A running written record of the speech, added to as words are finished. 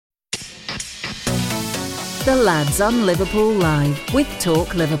The Lads on Liverpool Live with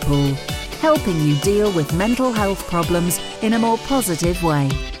Talk Liverpool, helping you deal with mental health problems in a more positive way.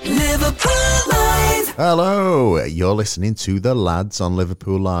 Liverpool Live. Hello, you're listening to The Lads on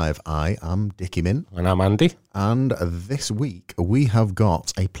Liverpool Live. I am Dickie Min. And I'm Andy. And this week we have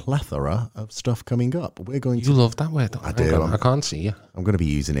got a plethora of stuff coming up. We're going You to... love that word. I do. I can't see you. I'm going to be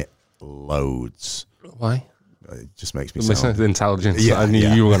using it loads. Why? It just makes me Listen sound... to the intelligence. Yeah, I knew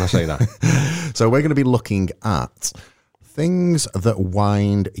you were going to say that. So we're going to be looking at things that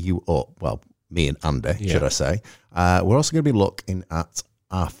wind you up. Well, me and Andy, should I say. We're also going to be looking at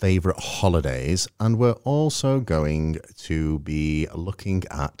our favourite holidays, and we're also going to be looking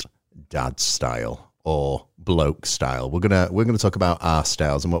at dad style or bloke style. We're gonna talk about our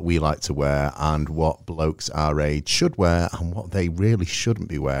styles and what we like to wear and what blokes our age should wear and what they really shouldn't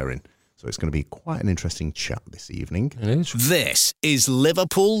be wearing. So it's going to be quite an interesting chat this evening. It is. This is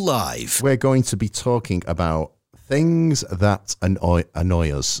Liverpool Live. We're going to be talking about things that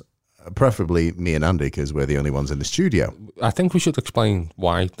annoy us, preferably me and Andy, because we're the only ones in the studio. I think we should explain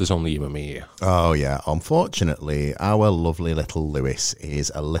why there's only you and me here. Oh, yeah. Unfortunately, our lovely little Lewis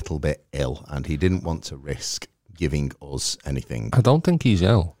is a little bit ill, and he didn't want to risk giving us anything. I don't think he's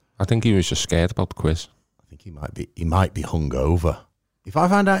ill. I think he was just scared about the quiz. I think he might be hungover. If I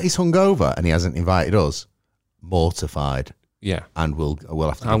find out he's hungover and he hasn't invited us, mortified. Yeah. And we'll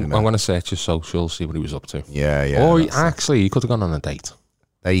have to give I'm him going to search his socials, see what he was up to. Yeah. Or he could have gone on a date.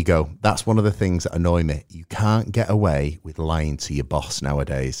 There you go. That's one of the things that annoy me. You can't get away with lying to your boss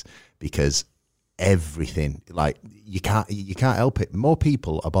nowadays because everything, like, you can't help it. More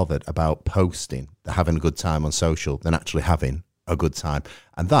people are bothered about posting they're having a good time on social than actually having a good time.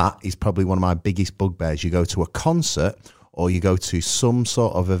 And that is probably one of my biggest bugbears. You go to a concert or you go to some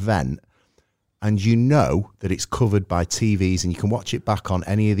sort of event and you know that it's covered by TVs and you can watch it back on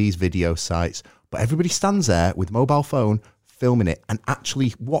any of these video sites, but everybody stands there with mobile phone filming it and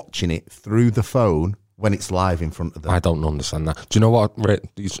actually watching it through the phone when it's live in front of them. I don't understand that. Do you know what?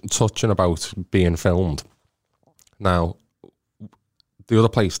 He's touching about being filmed. Now, the other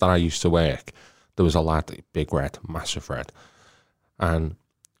place that I used to work, there was a lad, Big Red, massive Red, and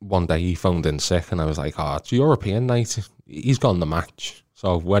one day he phoned in sick and I was like, it's European night. He's gone the match.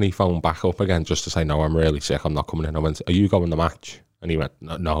 So when he phoned back up again just to say, no, I'm really sick, I'm not coming in, I went, are you going the match? And he went,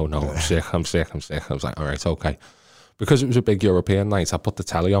 no, I'm sick. I was like, all right, okay. Because it was a big European night, I put the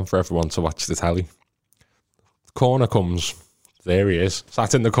telly on for everyone to watch the telly. The corner comes. There he is,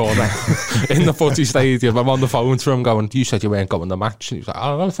 sat in the corner in the footy stadium. I'm on the phone to him going, you said you weren't going the match. And he was like,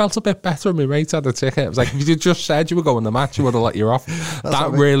 I felt a bit better. My mate had a ticket. I was like, if you just said you were going the match, you would have let you off. That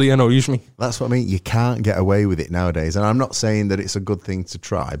really annoys me. That's what I mean. You can't get away with it nowadays. And I'm not saying that it's a good thing to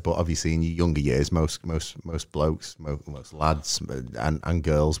try, but obviously in your younger years, most blokes, most lads and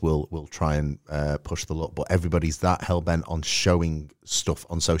girls will try and push the luck. But everybody's that hell-bent on showing stuff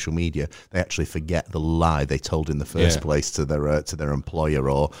on social media, they actually forget the lie they told in the first place to their employer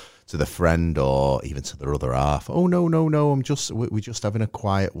or to their friend or even to their other half. Oh no, we're just having a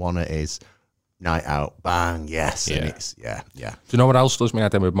quiet one. It is night out, bang, yes, and it's yeah. Do you know what else does me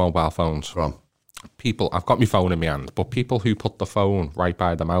head in with mobile phones? Go on. People, I've got my phone in my hand, but people who put the phone right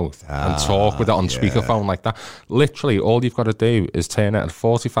by the mouth and talk with it on speakerphone like that, literally all you've got to do is turn it at a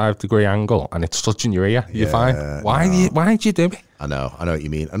 45-degree angle and it's touching your ear. You're fine. Why do you do it? I know what you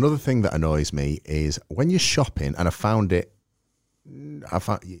mean. Another thing that annoys me is when you're shopping, and it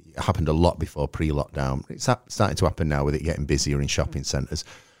happened a lot before pre-lockdown. It's starting to happen now with it getting busier in shopping centres.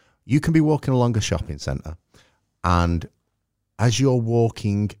 You can be walking along a shopping centre and as you're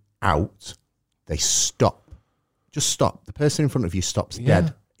walking out, they stop. Just stop. The person in front of you stops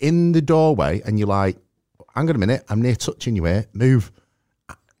dead in the doorway and you're like, hang on a minute, I'm near touching you here. Move.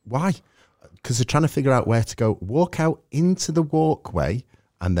 Why? Because they're trying to figure out where to go. Walk out into the walkway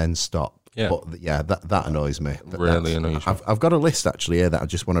and then stop. Yeah. But that annoys me. Really annoys me. I've got a list actually here that I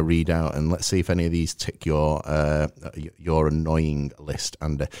just want to read out and let's see if any of these tick your annoying list.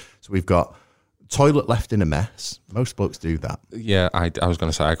 And so we've got toilet left in a mess. Most blokes do that. Yeah, I was going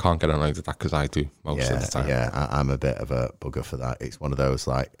to say I can't get annoyed at that because I do most of the time. Yeah, I'm a bit of a bugger for that. It's one of those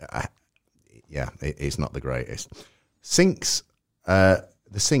like, it's not the greatest. Sinks, the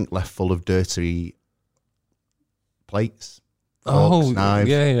sink left full of dirty plates. Forks, knives.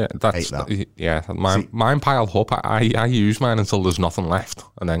 Mine pile up. I use mine until there's nothing left,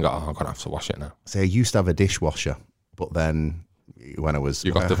 and then I'm gonna have to wash it now. So I used to have a dishwasher, but then when I was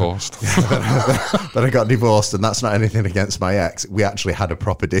you got divorced. Then I got divorced, and that's not anything against my ex. We actually had a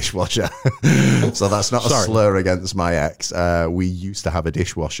proper dishwasher, so that's not a slur against my ex. We used to have a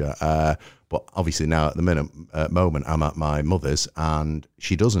dishwasher, but obviously now at the moment I'm at my mother's, and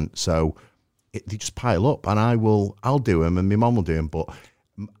she doesn't. So they just pile up, and I'll do them, and my mum will do them, but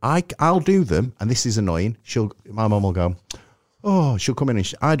I'll do them, and this is annoying. My mum will go, oh, she'll come in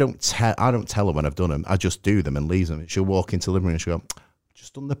and I don't tell her when I've done them. I just do them and leave them. She'll walk into the living room and she'll go,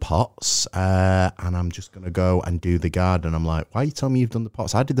 just done the pots, and I'm just going to go and do the garden. I'm like, why are you telling me you've done the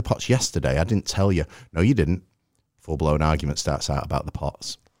pots? I did the pots yesterday. I didn't tell you. No, you didn't. Full-blown argument starts out about the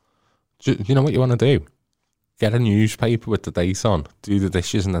pots. Do you know what you want to do? Get a newspaper with the date on, do the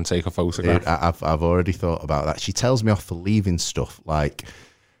dishes, and then take a photograph. Dude, I've already thought about that. She tells me off for leaving stuff. Like,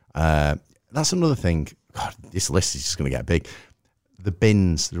 that's another thing. God, this list is just going to get big. The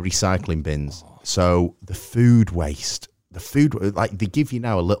bins, the recycling bins. So the food waste. Like they give you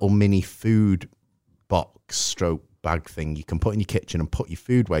now a little mini food box stroke bag thing you can put in your kitchen and put your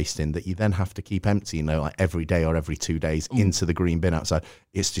food waste in that you then have to keep empty, like every day or every 2 days into the green bin outside.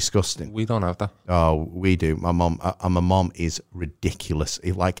 It's disgusting. We don't have that. Oh, we do. My mom is ridiculous.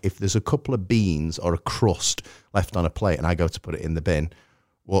 Like if there's a couple of beans or a crust left on a plate and I go to put it in the bin,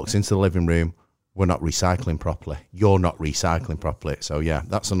 walks into the living room, we're not recycling properly. You're not recycling properly. So, yeah,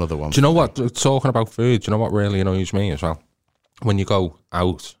 that's another one. Do you know what? Talking about food, do you know what really annoys me as well? When you go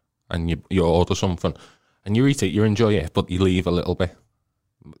out and you order something and you eat it, you enjoy it, but you leave a little bit.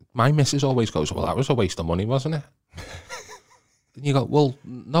 My missus always goes, well, that was a waste of money, wasn't it? And you go, well,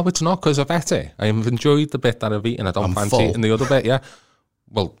 no, it's not, because I've ate it. I've enjoyed the bit that I've eaten. I don't fancy eating the other bit, yeah.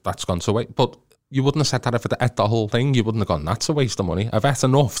 Well, that's gone to waste. But you wouldn't have said that if I'd ate the whole thing. You wouldn't have gone, that's a waste of money. I've ate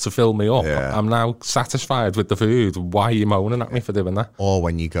enough to fill me up. Yeah. I'm now satisfied with the food. Why are you moaning at me for doing that? Or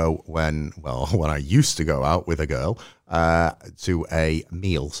when I used to go out with a girl to a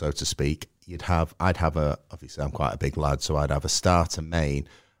meal, so to speak, I'd have obviously I'm quite a big lad, so I'd have a starter main.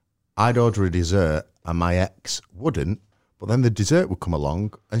 I'd order a dessert and my ex wouldn't, but then the dessert would come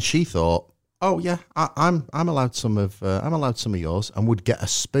along and she thought, oh yeah, I'm allowed some of yours, and would get a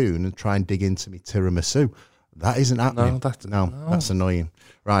spoon and try and dig into me tiramisu. That isn't happening. No, that's annoying.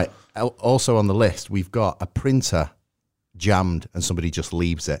 Right. Also on the list, we've got a printer jammed and somebody just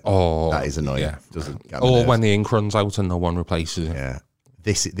leaves it. Oh, that is annoying. Yeah. Doesn't get or when the ink runs out and no one replaces it. Yeah.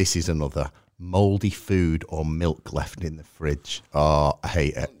 This is another. Mouldy food or milk left in the fridge. Oh, I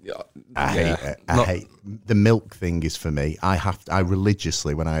hate it. I hate it. The milk thing is for me. I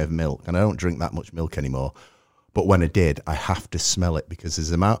religiously, when I have milk, and I don't drink that much milk anymore, but when I did, I have to smell it, because there's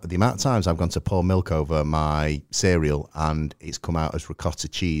the amount of times I've gone to pour milk over my cereal and it's come out as ricotta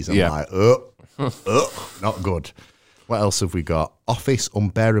cheese. I'm like, not good. What else have we got? Office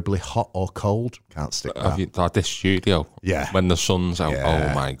unbearably hot or cold. Can't stick that. Have you like this studio? Yeah. When the sun's out.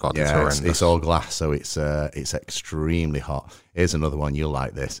 Yeah. Oh my God, it's horrendous. It's all glass, so it's extremely hot. Here's another one. You'll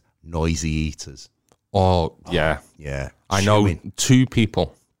like this. Noisy eaters. Oh, yeah. Yeah. I know two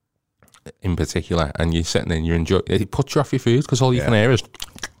people in particular, and you're sitting there and you enjoy it. Puts you off your food because all you can hear is...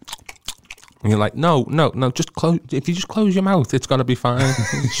 And you're like, no, just close. If you just close your mouth, it's going to be fine.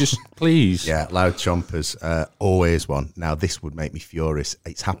 Just, please. Yeah, loud chompers, always one. Now, this would make me furious.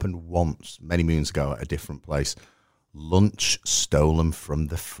 It's happened once, many moons ago, at a different place. Lunch stolen from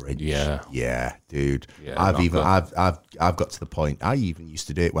the fridge. Yeah, dude. Yeah, I've got to the point. I even used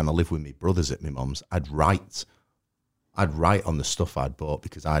to do it when I lived with my brothers at my mum's. I'd write on the stuff I'd bought,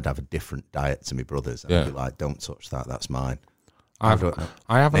 because I'd have a different diet to my brothers. And I'd be like, don't touch that. That's mine. I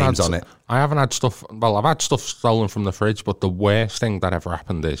haven't had stuff. Well, I've had stuff stolen from the fridge, but the worst thing that ever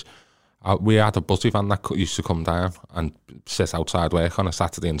happened is we had a butty van that used to come down and sit outside work on a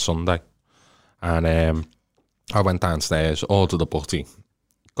Saturday and Sunday, and I went downstairs, ordered a butty,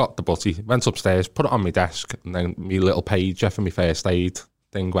 got the butty, went upstairs, put it on my desk, and then my little pager for my first aid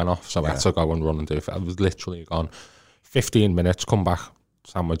thing went off, so I had to go and run and do it. I was literally gone. 15 minutes, come back,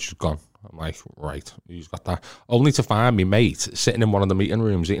 sandwich is gone. I'm like, right, who's got that? Only to find me mate sitting in one of the meeting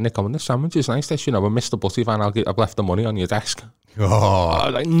rooms eating it, going, this sandwich is nice, this, I missed the butty van, I've left the money on your desk.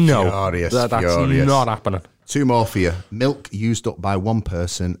 Oh, like, no, furious, that's not happening. Two more for you. Milk used up by one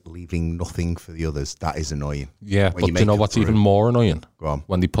person, leaving nothing for the others. That is annoying. Yeah, but do you know what's even more annoying? Go on.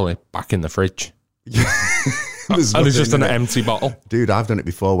 When they put it back in the fridge. And it's just an empty bottle. Dude, I've done it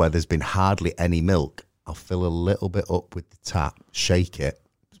before where there's been hardly any milk. I'll fill a little bit up with the tap, shake it.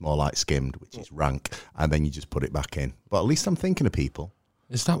 More like skimmed, which is rank, and then you just put it back in. But at least I'm thinking of people.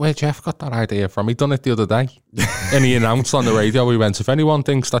 Is that where Jeff got that idea from? He done it the other day, and he announced on the radio, he went, if anyone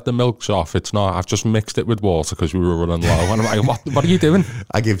thinks that the milk's off, it's not. I've just mixed it with water because we were running low. And I'm like, what are you doing?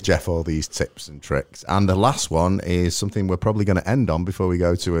 I give Jeff all these tips and tricks. And the last one is something we're probably going to end on before we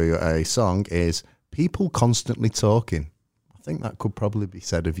go to a song, is people constantly talking. I think that could probably be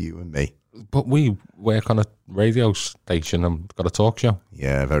said of you and me. But we work on a radio station and got a talk show.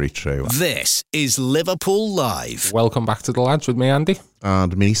 Yeah, very true. This is Liverpool Live. Welcome back to the lads with me, Andy.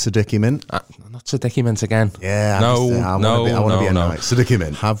 And me, Sadiki Mint. Not Sadiki Mint again. Yeah, I want to be a night. Sadiki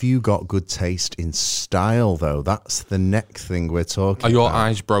Mint. Have you got good taste in style, though? That's the next thing we're talking Are your about.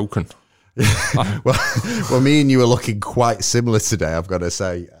 eyes broken? well, me and you are looking quite similar today, I've got to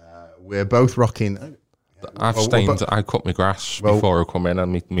say. We're both rocking... I cut my grass before I come in,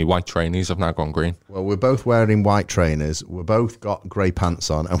 and my white trainees have now gone green. Well, we're both wearing white trainers. We've both got grey pants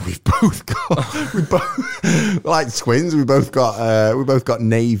on, and we've both got like twins. We both got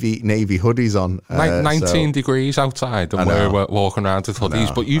navy hoodies on. 19 degrees outside, and we're walking around with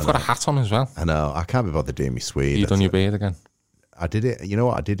hoodies. But you've got a hat on as well. I know. I can't be bothered doing me Swede. You done your beard again? I did it. You know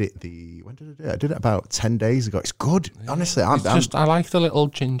what? I did it. When did I do it? I did it about 10 days ago. It's good. Honestly, I like the little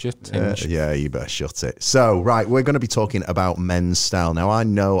ginger tinge. Yeah, you better shut it. So, right, we're going to be talking about men's style. Now, I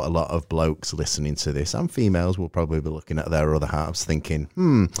know a lot of blokes listening to this, and females will probably be looking at their other halves thinking,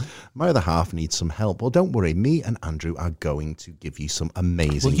 my other half needs some help. Well, don't worry. Me and Andrew are going to give you some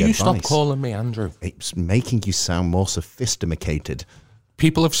amazing advice. Will you stop calling me Andrew? It's making you sound more sophisticated.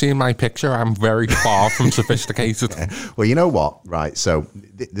 People have seen my picture. I'm very far from sophisticated. Yeah. Well, you know what? Right. So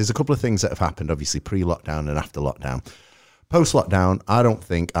there's a couple of things that have happened, obviously, pre-lockdown and after lockdown. Post-lockdown, I don't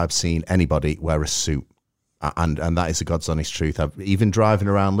think I've seen anybody wear a suit. And that is the God's honest truth. I've even driving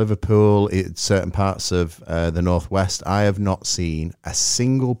around Liverpool, certain parts of the Northwest, I have not seen a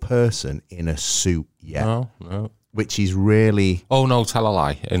single person in a suit yet. No. Which is really... Oh, no, tell a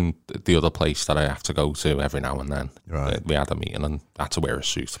lie. In the other place that I have to go to every now and then, right. We had a meeting and I had to wear a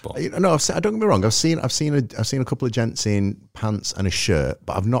suit. But no, don't get me wrong. I've seen a couple of gents in pants and a shirt,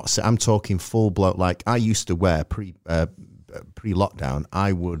 but I've not seen... I'm talking full bloke. Like I used to wear pre-lockdown,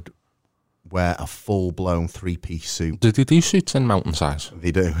 I would wear a full-blown three-piece suit. Do they do suits in mountain size?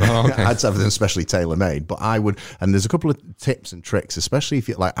 They do. Oh, okay. I'd have them specially tailor-made, but I would, and there's a couple of tips and tricks, especially if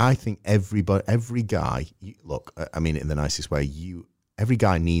you like. I think every guy, look, I mean it in the nicest way. Every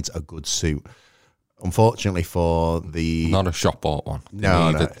guy needs a good suit. Unfortunately for the... Not a shop bought one.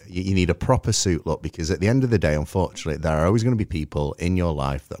 You need a proper suit, look, because at the end of the day, unfortunately, there are always going to be people in your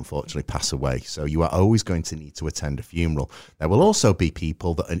life that unfortunately pass away. So you are always going to need to attend a funeral. There will also be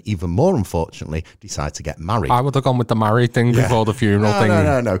people that, and even more unfortunately, decide to get married. I would have gone with the married thing before the funeral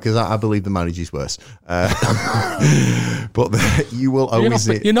thing. No, because I believe the marriage is worse. But you will always...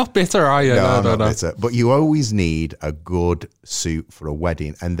 You're not bitter, are you? No, I'm not bitter. But you always need a good suit for a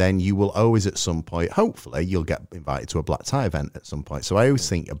wedding. And then you will always at some point, hopefully, you'll get invited to a black tie event at some point. So I always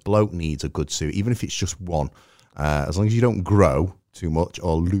think a bloke needs a good suit, even if it's just one. As long as you don't grow too much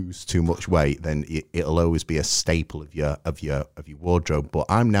or lose too much weight, then it'll always be a staple of your wardrobe. But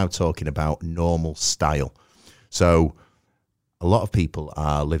I'm now talking about normal style. So a lot of people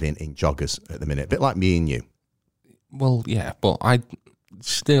are living in joggers at the minute, a bit like me and you. Well, yeah, but I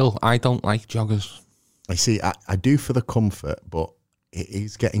don't like joggers. I see. I do for the comfort, but it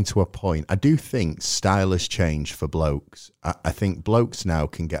is getting to a point. I do think style has changed for blokes. I think blokes now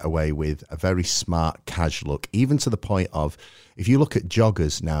can get away with a very smart, casual look, even to the point of, if you look at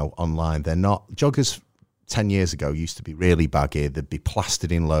joggers now online, they're not... Joggers 10 years ago used to be really baggy. They'd be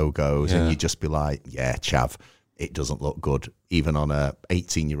plastered in logos, and you'd just be like, yeah, chav, it doesn't look good, even on a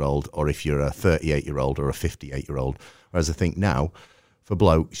 18-year-old, or if you're a 38-year-old or a 58-year-old. Whereas I think now, for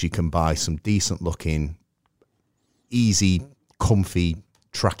blokes, you can buy some decent-looking, easy, comfy,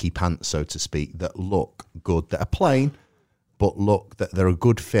 tracky pants, so to speak, that look good, that are plain, but look that they're a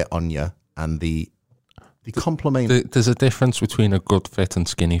good fit on you, and they complement. There's a difference between a good fit and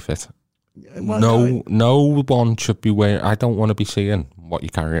skinny fit. Well, no one should be wearing... I don't want to be seeing what you're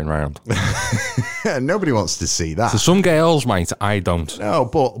carrying around. Nobody wants to see that. So some girls might, I don't. No,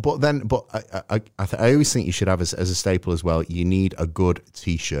 but I always think you should have as a staple as well. You need a good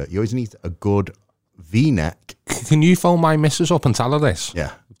t-shirt. You always need a good V-neck. Can you phone my missus up and tell her this?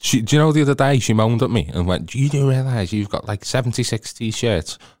 Yeah. Do you know the other day she moaned at me and went, do you realise you've got like 76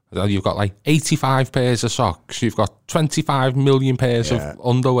 t-shirts? You've got like 85 pairs of socks. You've got 25 million pairs of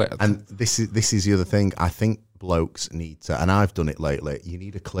underwear. And this is the other thing. I think blokes need to, and I've done it lately, you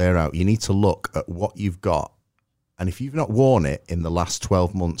need to clear out. You need to look at what you've got. And if you've not worn it in the last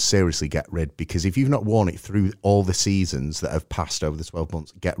 12 months, seriously get rid. Because if you've not worn it through all the seasons that have passed over the 12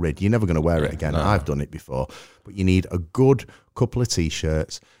 months, get rid. You're never going to wear it again. No. I've done it before. But you need a good couple of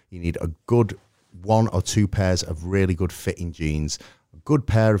T-shirts. You need a good 1 or 2 pairs of really good fitting jeans. A good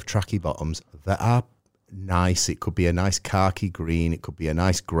pair of tracky bottoms that are nice. It could be a nice khaki green. It could be a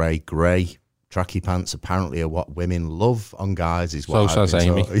nice grey tracky pants. Apparently are what women love on guys. Is what so says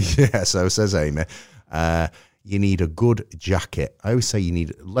Amy. Yeah, so says Amy. you need a good jacket. I always say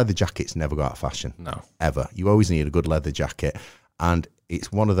leather jackets never go out of fashion. No. Ever. You always need a good leather jacket. And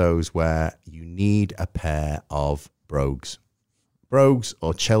it's one of those where you need a pair of brogues. Brogues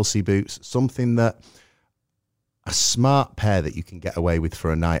or Chelsea boots, something that a smart pair that you can get away with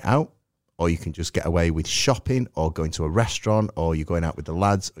for a night out, or you can just get away with shopping or going to a restaurant, or you're going out with the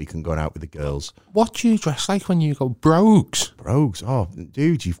lads, or you can go out with the girls. What do you dress like when you go brogues? Brogues. Oh,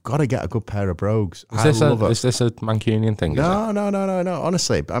 dude, you've got to get a good pair of brogues. Is this a Mancunian thing? No.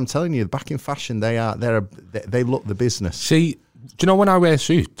 Honestly, I'm telling you, back in fashion, they look the business. See, do you know when I wear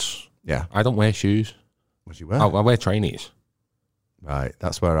suits? Yeah. I don't wear shoes. What do you wear? I wear trainees. Right.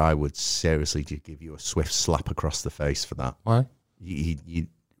 That's where I would seriously give you a swift slap across the face for that. Why? You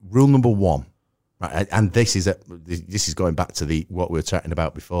rule number one, right? And this is going back to what we were chatting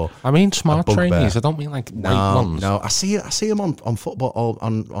about before. I mean smart trainees. I don't mean like white ones. No, I see them on football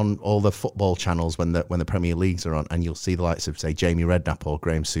on all the football channels when the Premier Leagues are on, and you'll see the likes of, say, Jamie Redknapp or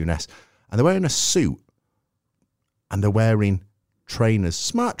Graham Souness, and they're wearing a suit, and they're wearing trainers,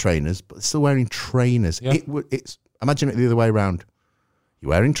 smart trainers, but they're still wearing trainers. Yeah. It's imagine it the other way around. You're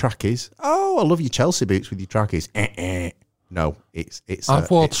wearing trackies. Oh, I love your Chelsea boots with your trackies. No, it's.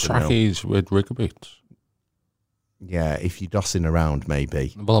 I've worn trackies with rigger boots. Yeah, if you're dossing around,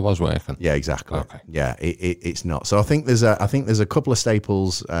 maybe. Well, I was working. Yeah, exactly. Okay. Yeah, it's not. So I think there's a couple of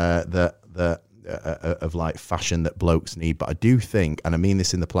staples that of like fashion that blokes need. But I do think, and I mean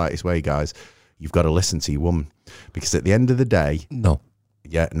this in the politest way, guys, you've got to listen to your woman, because at the end of the day, no.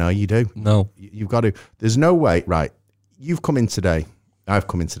 Yeah, no, you do. No, you've got to. There's no way. Right, you've come in today. I've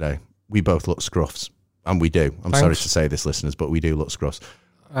come in today. We both look scruffs. And we do. I'm sorry to say this, listeners, but we do look scruffs.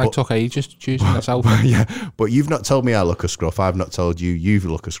 I took ages to choose myself. Yeah, but you've not told me I look a scruff. I've not told you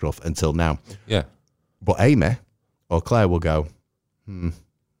look a scruff until now. Yeah. But Amy or Claire will go,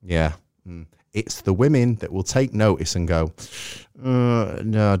 It's the women that will take notice and go,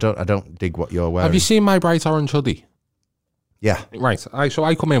 no, I don't dig what you're wearing. Have you seen my bright orange hoodie? Yeah. Right. So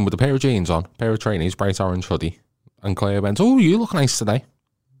I come in with a pair of jeans on, pair of trainees, bright orange hoodie. And Claire went, oh, you look nice today.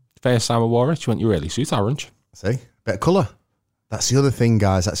 First time I wore it, she went, you really suit orange. See? Bit of colour. That's the other thing,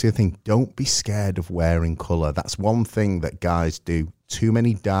 guys. That's the other thing. Don't be scared of wearing colour. That's one thing that guys do. Too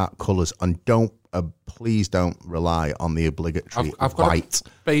many dark colours. And please don't rely on the obligatory I've got white. A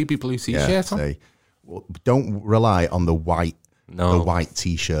baby blue t-shirt on. See? Well, don't rely on the white. No. The white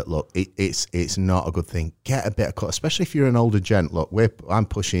t-shirt look. It's not a good thing. Get a bit of colour, especially if you're an older gent. Look, I'm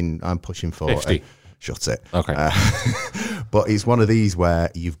pushing 40. 50. Shut it. Okay. But it's one of these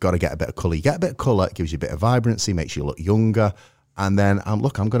where you've got to get a bit of colour. You get a bit of colour, it gives you a bit of vibrancy, makes you look younger. And then, I'm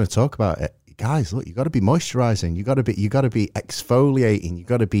going to talk about it. Guys, look, you got to be moisturising. You got to be exfoliating. You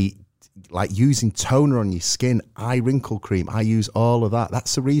got to be like using toner on your skin, eye wrinkle cream. I use all of that.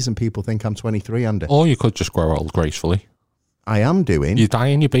 That's the reason people think I'm 23, Andy. Or you could just grow old gracefully. I am doing. You're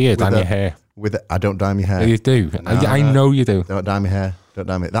dyeing your beard and your hair. I don't dye my hair. You do. No, I know you do. Don't dye my hair.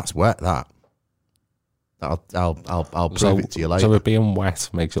 That's wet, that. I'll prove it to you later. So it being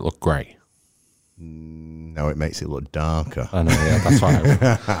wet makes it look grey. No, it makes it look darker. I know, yeah, that's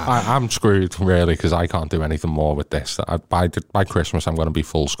why I'm screwed, really, because I can't do anything more with this. By Christmas, I'm going to be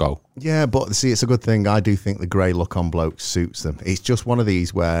full scope. Yeah, but see, it's a good thing. I do think the grey look on blokes suits them. It's just one of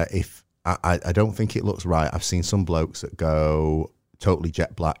these where if I don't think it looks right. I've seen some blokes that go totally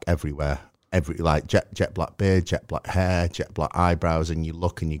jet black everywhere. Jet black beard, jet black hair, jet black eyebrows, and you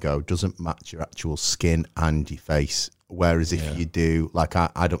look and you go, doesn't match your actual skin and your face. Whereas if you do, like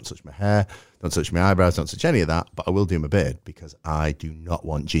I don't touch my hair, don't touch my eyebrows, don't touch any of that, but I will do my beard because I do not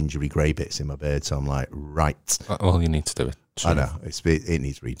want gingery grey bits in my beard. So I'm like, right. Well, you need to do it. I know, it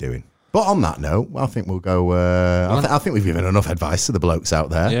needs redoing. But on that note, I think we'll go, I think we've given enough advice to the blokes out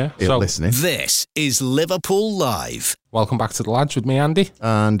there listening. This is Liverpool Live. Welcome back to the lads with me, Andy.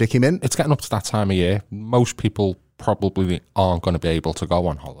 And Dickie Mint. It's getting up to that time of year. Most people probably aren't going to be able to go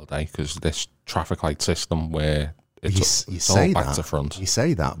on holiday because this traffic light system where it's all back to front. You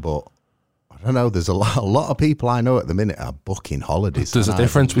say that, but I don't know. There's a lot of people I know at the minute are booking holidays. There's a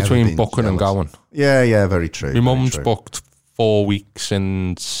difference between booking and going. Yeah, very true. My mum's booked 4 weeks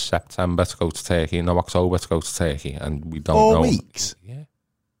in September to go to Turkey, no, October to go to Turkey, and we don't know. 4 weeks? Yeah.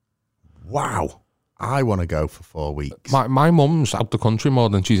 Wow. I want to go for 4 weeks. My mum's out the country more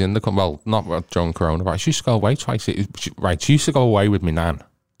than she's in the country. Well, not during coronavirus. She used to go away twice. She used to go away with my nan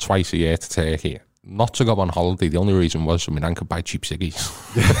twice a year to Turkey. Not to go on holiday. The only reason was so my nan could buy cheap ciggies.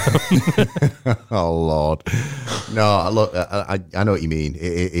 Oh, Lord. No, look, I know what you mean.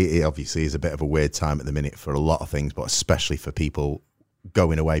 It obviously is a bit of a weird time at the minute for a lot of things, but especially for people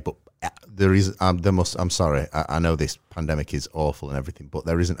going away. But there is. I'm sorry. I know this pandemic is awful and everything, but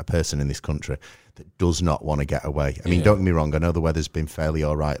there isn't a person in this country that does not want to get away. I mean, don't get me wrong. I know the weather's been fairly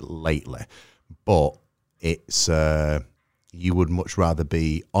all right lately, but it's you would much rather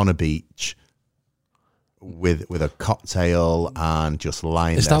be on a beach with a cocktail and just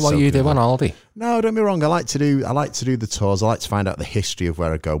lying. Is there that what you do on holiday? holiday? No, don't be wrong. I like to do the tours. I like to find out the history of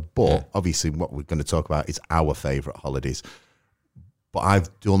where I go. But obviously, what we're going to talk about is our favourite holidays. But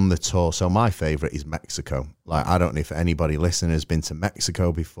I've done the tour, so my favourite is Mexico. Like, I don't know if anybody listening has been to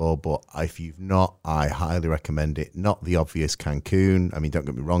Mexico before, but if you've not, I highly recommend it. Not the obvious Cancun. I mean, don't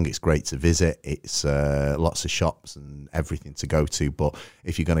get me wrong, it's great to visit. It's lots of shops and everything to go to. But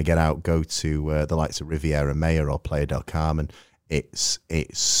if you're going to get out, go to the likes of Riviera Maya or Playa del Carmen. It's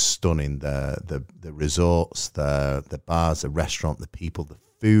stunning. The resorts, the bars, the restaurant, the people, the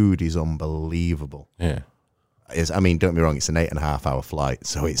food is unbelievable. Yeah. I mean, don't get me wrong, it's an 8.5 hour flight,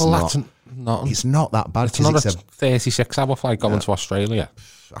 so it's it's not that bad. It's not a 36-hour flight going to Australia.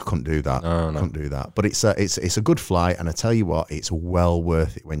 I couldn't do that. No. I couldn't do that. But it's a good flight, and I tell you what, it's well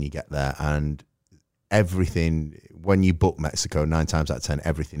worth it when you get there. And everything, when you book Mexico, 9 times out of 10,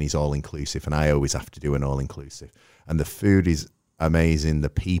 everything is all inclusive, and I always have to do an all inclusive. And the food is amazing. The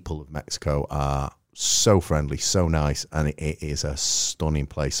people of Mexico are so friendly, so nice, and it is a stunning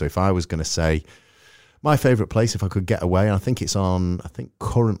place. So if I was going to say my favourite place, if I could get away, and I think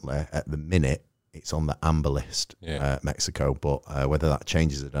currently at the minute, it's on the amber list, Mexico. But whether that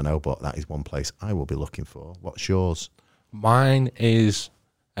changes, I don't know. But that is one place I will be looking for. What's yours? Mine is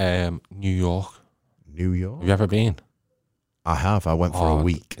New York. New York? Have you ever been? I have. I went for a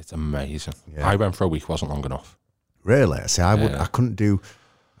week. It's amazing. Yeah. I went for a week, wasn't long enough. Really? See, I couldn't do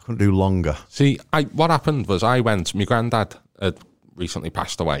longer. See, what happened was I went, my granddad had recently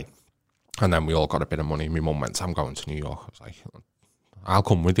passed away. And then we all got a bit of money. My mum went, I'm going to New York. I was like, I'll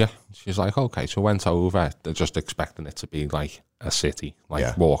come with you. She's like, okay. So I went over, they're just expecting it to be like a city,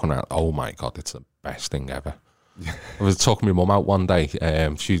 walking around. Oh my God, it's the best thing ever. I took my mum out one day.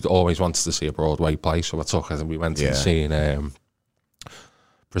 She always wanted to see a Broadway play. So I took her and we went and seen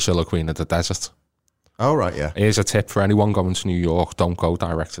Priscilla, Queen of the Desert. Oh, right, yeah. Here's a tip for anyone going to New York. Don't go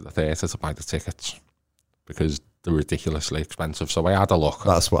direct to the theatre to buy the tickets because they're ridiculously expensive. So I had a look.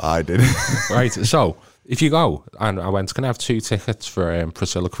 That's what I did. Right. So if you go, and I went, can I have 2 tickets for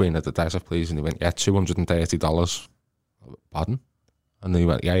Priscilla, Queen of the Desert, please? And he went, yeah, $230. Pardon? And he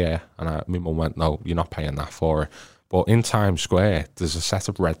went, yeah. And my mum went, no, you're not paying that for it. But in Times Square, there's a set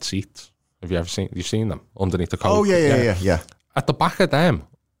of red seats. Have you ever seen? You've seen them underneath the coat? Oh yeah. At the back of them,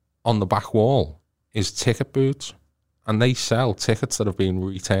 on the back wall, is ticket booths, and they sell tickets that have been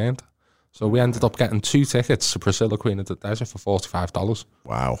returned. So we ended up getting 2 tickets to Priscilla, Queen of the Desert for $45.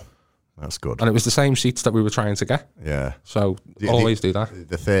 Wow, that's good. And it was the same seats that we were trying to get. Yeah. So always do that.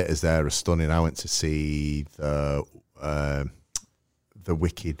 The theatres there are stunning. I went to see the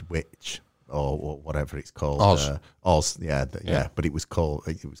Wicked Witch or whatever it's called. Oz. Yeah. But it was called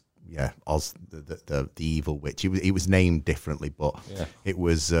Oz, the evil witch. It was named differently, but it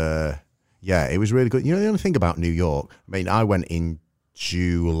was it was really good. You know, the only thing about New York, I mean, I went in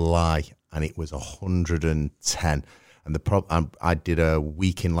July and it was 110, and I did a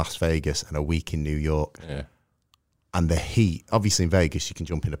week in Las Vegas and a week in New York. Yeah. And the heat, obviously in Vegas you can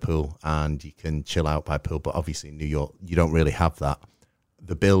jump in a pool and you can chill out by a pool, but obviously in New York you don't really have that.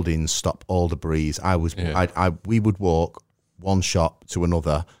 The buildings stop all the breeze. We would walk one shop to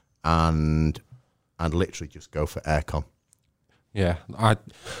another and literally just go for aircon. Yeah,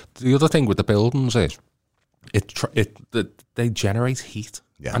 the other thing with the buildings is they generate heat,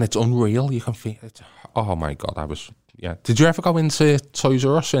 and it's unreal. You can feel it. Oh my God, Did you ever go into Toys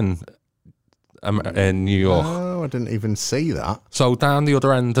R Us in New York? No, I didn't even see that. So down the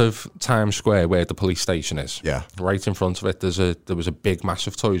other end of Times Square, where the police station is, right in front of it, there was a big,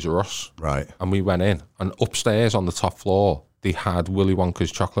 massive Toys R Us. Right, and we went in, and upstairs on the top floor, they had Willy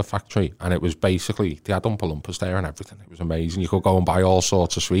Wonka's chocolate factory, and it was basically, they had Oompa Loompas there and everything. It was amazing. You could go and buy all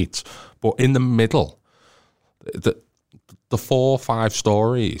sorts of sweets. But in the middle, the 4 or 5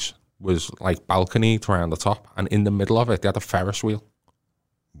 stories was like balconied around the top, and in the middle of it, they had a Ferris wheel.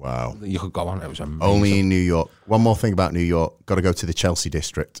 Wow. You could go on, it was amazing. Only in New York. One more thing about New York, got to go to the Chelsea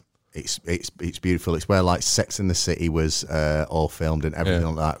district. It's beautiful. It's where like Sex and the City was all filmed and everything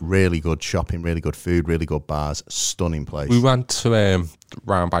like that. Really good shopping, really good food, really good bars. Stunning place. We went to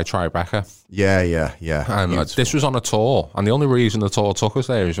round by Tribeca. Yeah. And this was on a tour, and the only reason the tour took us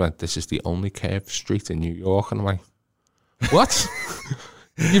there is this is the only curved street in New York, and I'm like, what?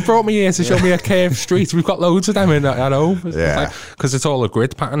 You brought me here to show me a curved street. We've got loads of them at home. Yeah. Because it's all a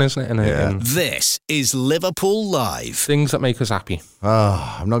grid pattern, isn't it? And This is Liverpool Live. things that make us happy.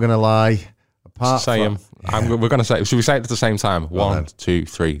 Oh, I'm not going to lie. Apart Say them. We're going to say. Should we say it at the same time? Well, 1, 2,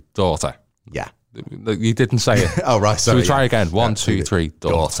 3, daughter. Yeah. You didn't say it. Oh, right. So Sorry. we try again. 1, 2, 3,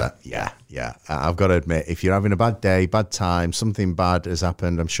 daughter. Yeah. I've got to admit, if you're having a bad day, bad time, something bad has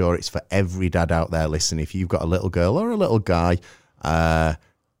happened, I'm sure it's for every dad out there listening. If you've got a little girl or a little guy,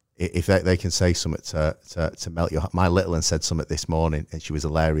 if they can say something to melt your heart. My little one said something this morning, and she was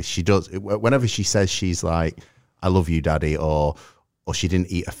hilarious. She does, whenever she says she's like, I love you, Daddy, or she didn't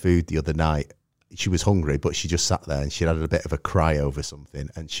eat her food the other night. She was hungry, but she just sat there and she had a bit of a cry over something.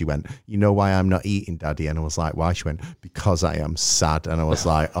 And she went, you know why I'm not eating, Daddy? And I was like, why? She went, because I am sad. And I was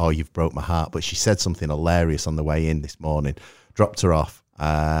like, oh, you've broke my heart. But she said something hilarious on the way in this morning, dropped her off,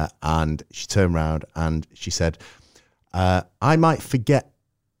 and she turned around and she said, I might forget.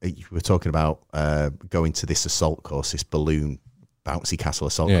 You were talking about going to this assault course, this balloon bouncy castle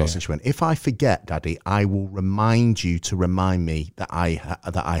assault course, and she went, if I forget, Daddy, I will remind you to remind me that I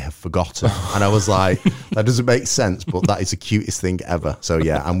have forgotten. And I was like, that doesn't make sense, but that is the cutest thing ever. So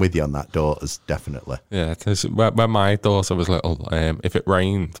yeah, I'm with you on that, daughters, definitely. Yeah, because when my daughter was little, if it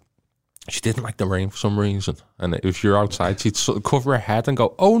rained, she didn't like the rain for some reason. And if you're outside, she'd sort of cover her head and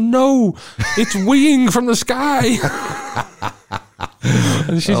go, oh no, it's weeing from the sky.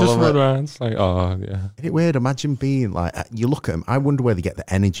 And she just run around. It's like, oh, yeah. Isn't it weird? Imagine being like, you look at them, I wonder where they get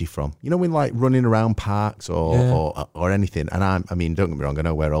the energy from. You know, when like running around parks or anything. And I mean, don't get me wrong, I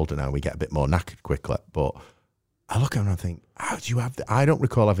know we're older now, we get a bit more knackered quickly. But I look at them and I think, how do you have that? I don't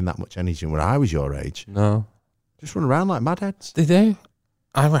recall having that much energy when I was your age. No. Just run around like madheads. They do.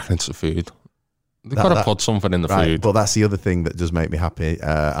 I reckon it's the food. They've got to put something in the food. But that's the other thing that does make me happy. And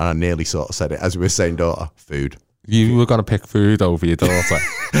I nearly sort of said it as we were saying, daughter, food. You were going to pick food over your daughter.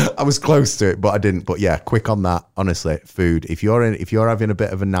 I was close to it, but I didn't. But yeah, quick on that. Honestly, food. If you're having a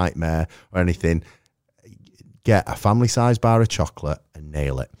bit of a nightmare or anything, get a family-sized bar of chocolate and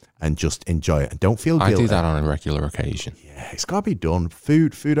nail it, and just enjoy it. And don't feel guilty. I do that on a regular occasion. Yeah, it's got to be done.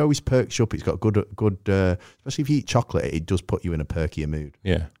 Food always perks you up. It's got good. Especially if you eat chocolate, it does put you in a perkier mood.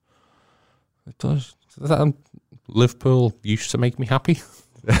 Yeah, it does. Liverpool used to make me happy.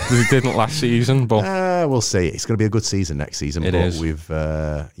 It didn't last season, but we'll see. It's going to be a good season next season. It is. We've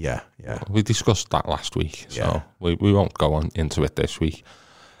we discussed that last week, so we won't go on into it this week.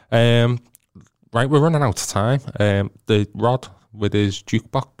 Right, we're running out of time. The Rod with his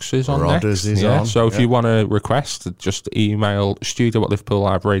jukebox is on next. On. So if you want to request, just email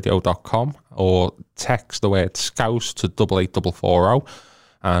studio@liverpoolliveradio.com or text the word Scouse to 88440,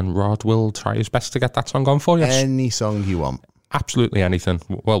 and Rod will try his best to get that song on for you. Any song you want. Absolutely anything.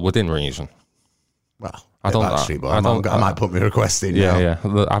 Well, within reason. Well, I don't. I might put my request in. Yeah.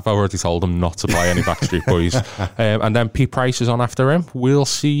 I've already told him not to play any Backstreet Boys. And then Pete Price is on after him. We'll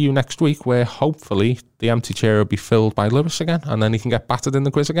see you next week, where hopefully the empty chair will be filled by Lewis again, and then he can get battered in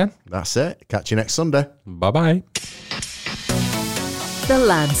the quiz again. That's it. Catch you next Sunday. Bye-bye. The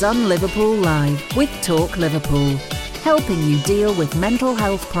lads on Liverpool Live with Talk Liverpool, helping you deal with mental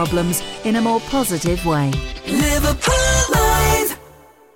health problems in a more positive way. Liverpool Live.